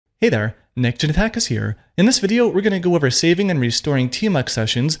Hey there, Nick here. In this video, we're going to go over saving and restoring Tmux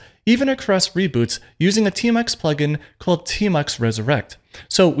sessions, even across reboots, using a Tmux plugin called Tmux Resurrect.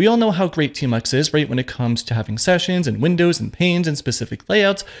 So we all know how great Tmux is, right? When it comes to having sessions and windows and panes and specific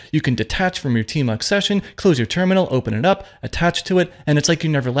layouts, you can detach from your Tmux session, close your terminal, open it up, attach to it, and it's like you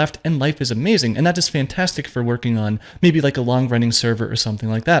never left, and life is amazing. And that is fantastic for working on maybe like a long-running server or something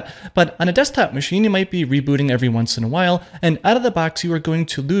like that. But on a desktop machine, you might be rebooting every once in a while, and out of the box, you are going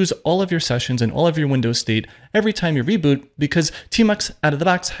to lose all of your sessions and all of your Windows state every time you reboot, because Tmux out of the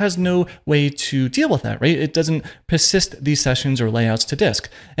box has no way to deal with that, right? It doesn't persist these sessions or layouts to disk.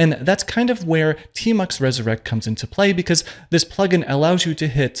 And that's kind of where Tmux Resurrect comes into play, because this plugin allows you to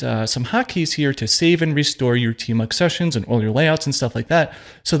hit some hotkeys here to save and restore your Tmux sessions and all your layouts and stuff like that,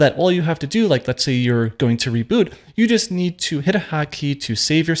 so that all you have to do, like let's say you're going to reboot, you just need to hit a hotkey to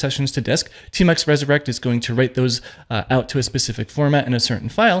save your sessions to disk. Tmux Resurrect is going to write those out to a specific format in a certain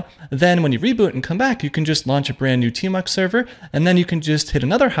file. Then when you reboot and come back, you can just launch a brand new Tmux server, and then you can just hit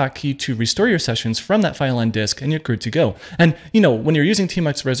another hotkey to restore your sessions from that file on disk, and you're good to go. And you know, when you're using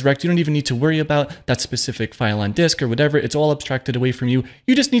Tmux Resurrect, you don't even need to worry about that specific file on disk or whatever. It's all abstracted away from you.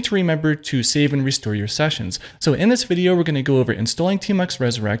 You just need to remember to save and restore your sessions. So in this video, we're going to go over installing Tmux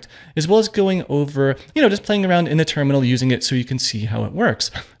Resurrect, as well as going over, just playing around in the terminal using it so you can see how it works.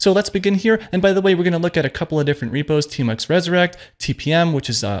 So let's begin here. And by the way, we're going to look at a couple of different repos, Tmux Resurrect, TPM, which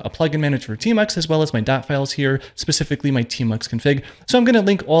is a plugin manager for Tmux, as well as my .files here, specifically my Tmux config. So I'm going to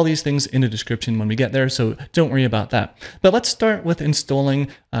link all these things in the description when we get there, so don't worry about that. But let's start with installing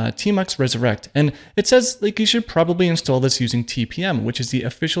Tmux Resurrect. And it says like you should probably install this using TPM, which is the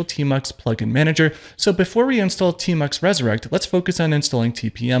official Tmux plugin manager. So before we install Tmux Resurrect, let's focus on installing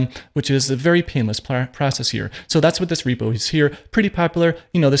TPM, which is a very painless process here. So that's what this repo is here. Pretty popular.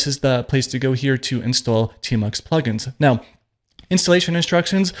 This is the place to go here to install Tmux plugins. Now, installation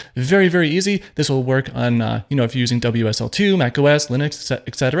instructions, very, very easy. This will work on, if you're using WSL2, macOS, Linux,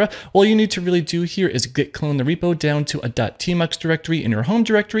 etc. All you need to really do here is git clone the repo down to a .tmux directory in your home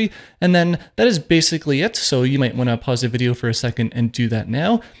directory, and then that is basically it. So you might want to pause the video for a second and do that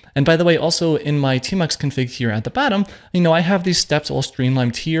now. And by the way, also in my Tmux config here at the bottom, I have these steps all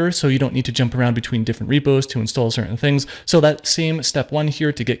streamlined here, so you don't need to jump around between different repos to install certain things. So that same step 1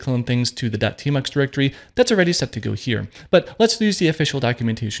 here to git clone things to the .tmux directory, that's already set to go here. But let's use the official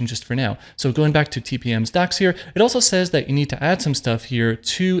documentation just for now. So going back to TPM's docs here, it also says that you need to add some stuff here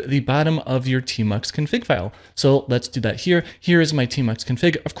to the bottom of your Tmux config file. So let's do that here. Here is my Tmux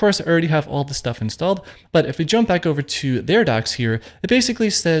config. Of course, I already have all the stuff installed, but if we jump back over to their docs here, it basically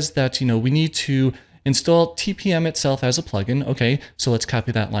says that, we need to install TPM itself as a plugin. Okay, so let's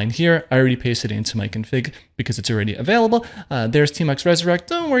copy that line here. I already pasted it into my config because it's already available. There's Tmux Resurrect.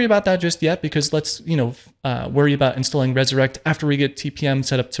 Don't worry about that just yet, because let's, worry about installing Resurrect after we get TPM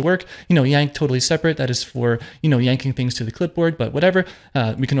set up to work. Yank totally separate. That is for, yanking things to the clipboard, but whatever.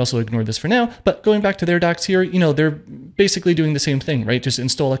 We can also ignore this for now. But going back to their docs here, they're basically doing the same thing, right? Just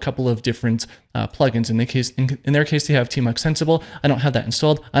install a couple of different plugins. In their case, they have Tmux Sensible. I don't have that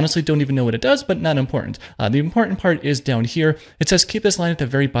installed. Honestly, don't even know what it does, but not important. The important part is down here. It says keep this line at the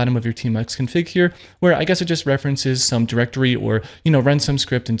very bottom of your Tmux config here, where I guess it just references some directory or, run some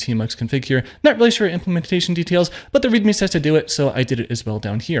script in Tmux config here. Not really sure implementation details, but the README says to do it, so I did it as well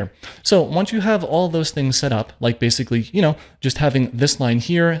down here. So once you have all those things set up, like basically, just having this line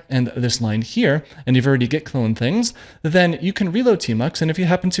here and this line here, and you've already git cloned things, then you can reload Tmux. And if you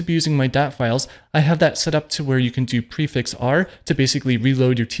happen to be using my .files, I have that set up to where you can do prefix R to basically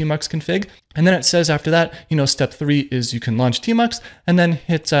reload your Tmux config. And then it says after that, step 3 is you can launch Tmux and then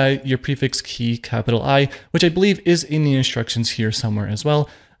hit your prefix key, capital I, which I believe is in the instructions here somewhere as well.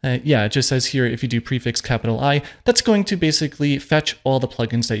 Yeah, it just says here, if you do prefix capital I, that's going to basically fetch all the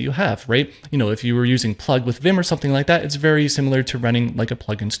plugins that you have, right? If you were using plug with Vim or something like that, it's very similar to running like a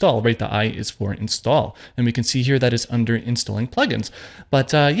plug install, right? The I is for install. And we can see here that is under installing plugins.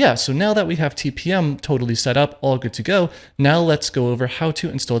 But yeah, so now that we have TPM totally set up, all good to go, now let's go over how to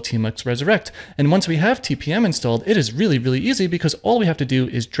install Tmux Resurrect. And once we have TPM installed, it is really, really easy, because all we have to do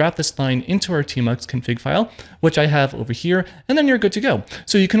is drop this line into our Tmux config file, which I have over here, and then you're good to go.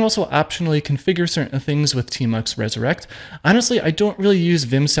 So you can also optionally configure certain things with Tmux Resurrect. Honestly, I don't really use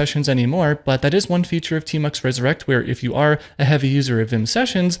Vim sessions anymore, but that is one feature of Tmux Resurrect, where if you are a heavy user of Vim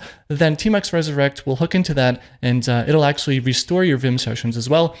sessions, then Tmux Resurrect will hook into that, and it'll actually restore your Vim sessions as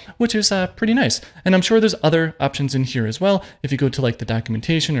well, which is pretty nice. And I'm sure there's other options in here as well, if you go to like the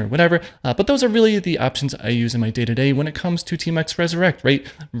documentation or whatever, but those are really the options I use in my day-to-day when it comes to Tmux Resurrect, right?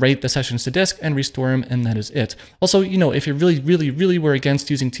 Write the sessions to disk and restore them, and that is it. Also, if you really were against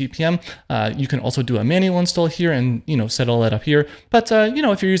using using TPM, you can also do a manual install here and, set all that up here. But,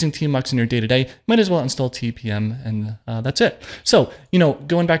 if you're using Tmux in your day-to-day, might as well install TPM and that's it. So,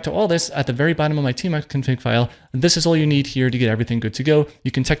 going back to all this, at the very bottom of my Tmux config file, this is all you need here to get everything good to go.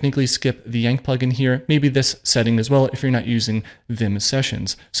 You can technically skip the yank plugin here, maybe this setting as well if you're not using Vim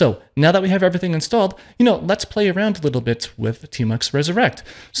Sessions. So now that we have everything installed, let's play around a little bit with Tmux Resurrect.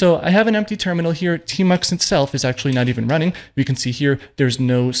 So I have an empty terminal here. Tmux itself is actually not even running. We can see here there's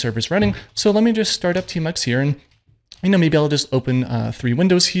no servers running. So let me just start up Tmux here, and maybe I'll just open 3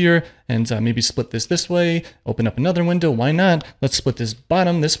 windows here and maybe split this way, open up another window. Why not? Let's split this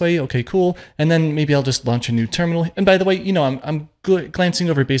bottom this way. Okay, cool. And then maybe I'll just launch a new terminal. And by the way, I'm glancing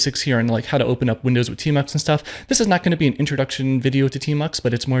over basics here on like how to open up windows with Tmux and stuff. This is not going to be an introduction video to Tmux,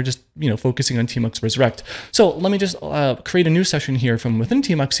 but it's more just, focusing on Tmux Resurrect. So let me just create a new session here from within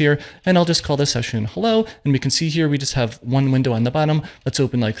Tmux here, and I'll just call this session hello. And we can see here, we just have 1 window on the bottom. Let's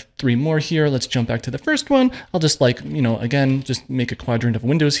open like 3 more here. Let's jump back to the first one. I'll just again, just make a quadrant of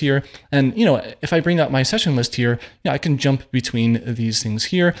windows here. And, if I bring up my session list here, I can jump between these things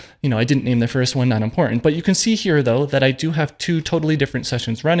here. I didn't name the first one, not important, but you can see here though, that I do have 2 totally different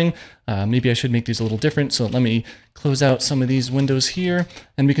sessions running. Maybe I should make these a little different. So let me close out some of these windows here,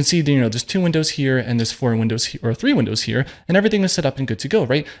 and we can see, there's 2 windows here and there's 4 windows here, or 3 windows here, and everything is set up and good to go,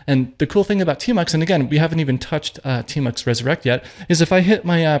 right? And the cool thing about Tmux, and again, we haven't even touched Tmux Resurrect yet, is if I hit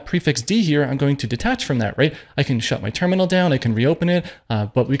my prefix D here, I'm going to detach from that, right? I can shut my terminal down, I can reopen it,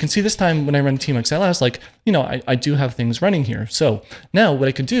 but we can see this time when I run Tmux ls, I do have things running here. So now what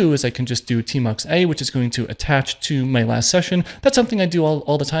I can do is I can just do Tmux A, which is going to attach to my last session. That's something I do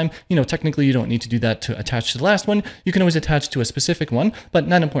all the time. Technically you don't need to do that to attach to the last one. You can always attach to a specific one, but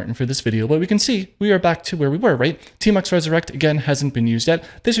not important for this video. But we can see we are back to where we were, right? Tmux Resurrect, again, hasn't been used yet.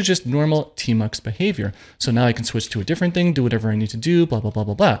 This is just normal Tmux behavior. So now I can switch to a different thing, do whatever I need to do, blah, blah, blah,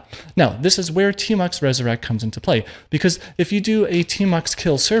 blah, blah. Now, this is where Tmux Resurrect comes into play, because if you do a Tmux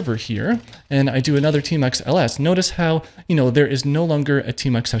kill server here, and I do another Tmux ls, notice how, there is no longer a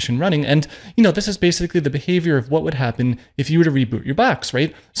Tmux session running. And, this is basically the behavior of what would happen if you were to reboot your box,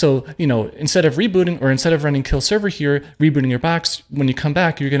 right? So, instead of rebooting, or instead of running kill server here, rebooting your box, when you come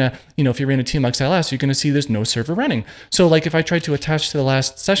back, you're gonna, if you ran a Tmux ls, you're gonna see there's no server running. So like if I try to attach to the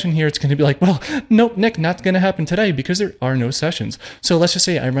last session here, it's gonna be like, well, nope, Nick, not gonna happen today because there are no sessions. So let's just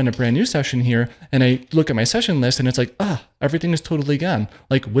say I run a brand new session here and I look at my session list and it's like, everything is totally gone.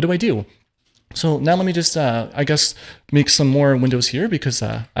 Like, what do I do? So now let me just, I guess, make some more windows here, because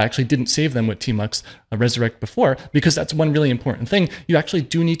I actually didn't save them with Tmux Resurrect before, because that's one really important thing. You actually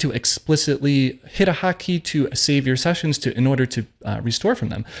do need to explicitly hit a hotkey to save your sessions in order to restore from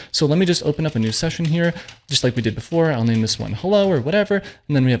them. So let me just open up a new session here, just like we did before. I'll name this one hello or whatever.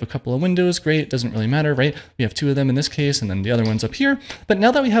 And then we have a couple of windows. Great. It doesn't really matter, right? We have 2 of them in this case, and then the other one's up here. But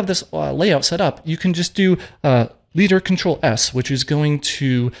now that we have this layout set up, you can just do leader control S, which is going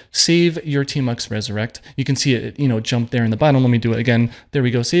to save your Tmux Resurrect. You can see it, jump there in the bottom. Let me do it again. There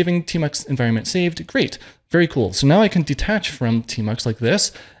we go. Saving Tmux environment saved. Great. Very cool. So now I can detach from Tmux like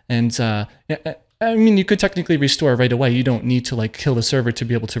this. And you could technically restore right away. You don't need to kill the server to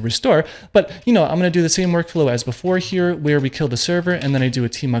be able to restore. But, I'm going to do the same workflow as before here, where we kill the server and then I do a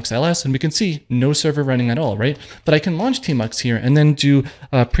Tmux ls, and we can see no server running at all, right? But I can launch Tmux here and then do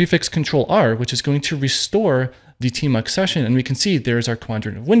prefix control R, which is going to restore the Tmux session, and we can see there's our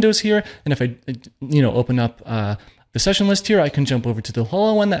quadrant of windows here. And if I, open up the session list here, I can jump over to the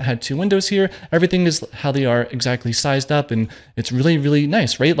hello one that had 2 windows here. Everything is how they are exactly sized up, and it's really, really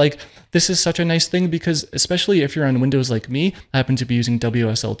nice, right? This is such a nice thing, because especially if you're on Windows like me, I happen to be using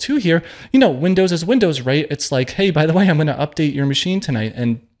WSL2 here, Windows is Windows, right? It's like, hey, by the way, I'm going to update your machine tonight,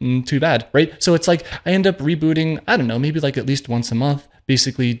 and too bad, right? So it's like I end up rebooting, I don't know, maybe at least once a month,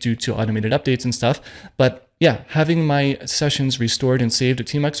 basically due to automated updates and stuff. But yeah, having my sessions restored and saved at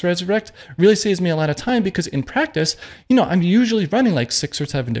Tmux Resurrect really saves me a lot of time, because in practice, I'm usually running 6 or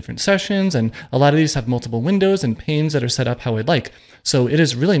 7 different sessions, and a lot of these have multiple windows and panes that are set up how I'd like. So it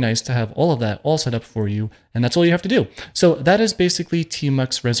is really nice to have all of that all set up for you, and that's all you have to do. So that is basically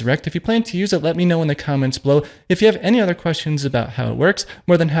Tmux Resurrect. If you plan to use it, let me know in the comments below. If you have any other questions about how it works,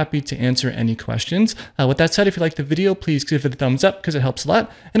 more than happy to answer any questions. With that said, if you liked the video, please give it a thumbs up, because it helps a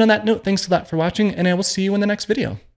lot. And on that note, thanks a lot for watching, and I will see you in the next video.